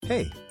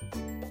Hey!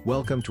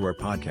 Welcome to our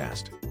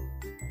podcast.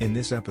 In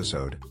this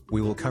episode,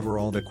 we will cover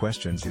all the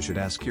questions you should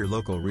ask your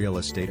local real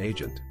estate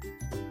agent.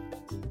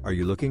 Are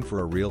you looking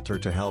for a realtor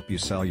to help you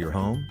sell your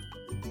home?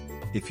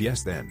 If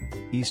yes, then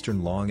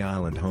Eastern Long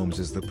Island Homes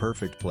is the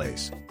perfect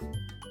place.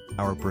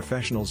 Our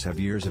professionals have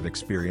years of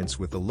experience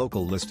with the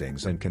local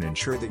listings and can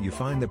ensure that you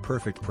find the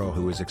perfect pro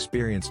who is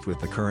experienced with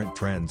the current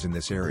trends in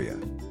this area.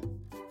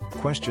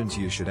 Questions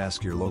you should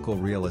ask your local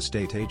real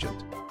estate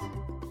agent.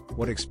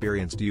 What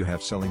experience do you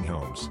have selling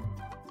homes?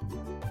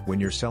 When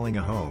you're selling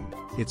a home,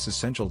 it's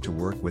essential to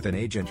work with an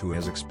agent who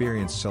has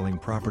experience selling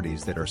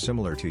properties that are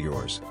similar to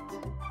yours,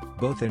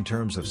 both in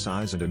terms of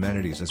size and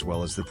amenities as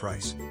well as the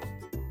price.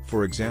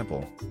 For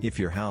example, if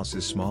your house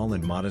is small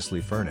and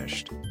modestly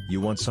furnished, you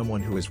want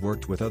someone who has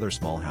worked with other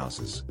small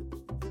houses.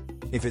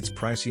 If it's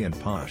pricey and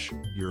posh,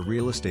 your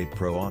real estate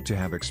pro ought to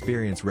have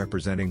experience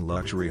representing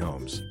luxury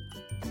homes.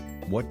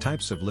 What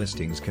types of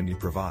listings can you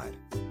provide?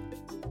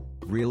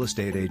 Real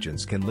estate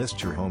agents can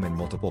list your home in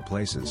multiple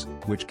places,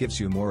 which gives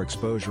you more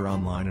exposure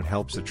online and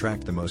helps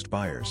attract the most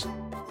buyers.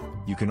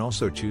 You can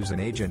also choose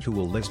an agent who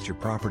will list your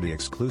property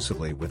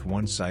exclusively with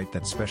one site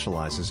that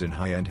specializes in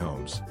high-end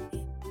homes,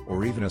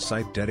 or even a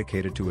site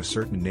dedicated to a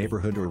certain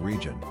neighborhood or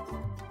region.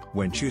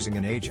 When choosing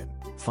an agent,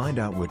 find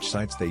out which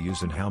sites they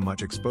use and how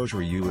much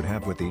exposure you would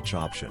have with each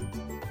option.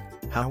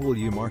 How will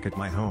you market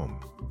my home?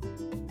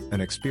 An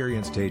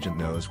experienced agent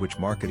knows which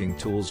marketing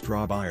tools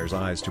draw buyers'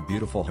 eyes to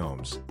beautiful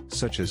homes,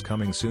 such as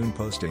coming soon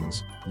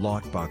postings,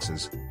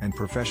 lockboxes, and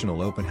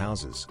professional open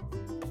houses.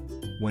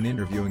 When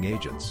interviewing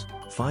agents,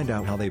 find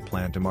out how they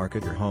plan to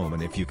market your home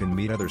and if you can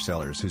meet other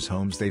sellers whose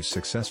homes they've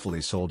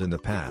successfully sold in the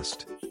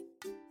past.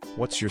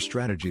 What's your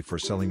strategy for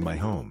selling my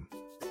home?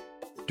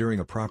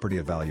 During a property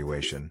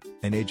evaluation,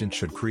 an agent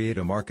should create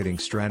a marketing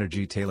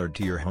strategy tailored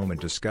to your home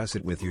and discuss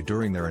it with you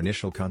during their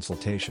initial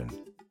consultation.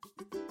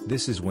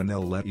 This is when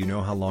they'll let you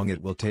know how long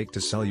it will take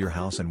to sell your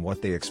house and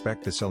what they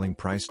expect the selling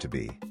price to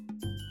be.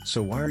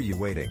 So why are you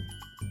waiting?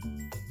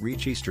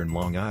 Reach Eastern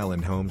Long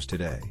Island Homes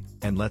today,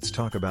 and let's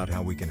talk about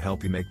how we can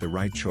help you make the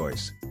right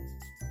choice.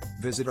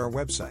 Visit our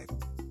website,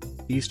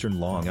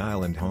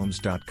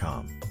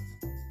 easternlongislandhomes.com.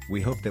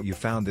 We hope that you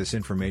found this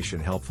information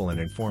helpful and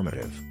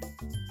informative.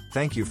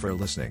 Thank you for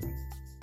listening.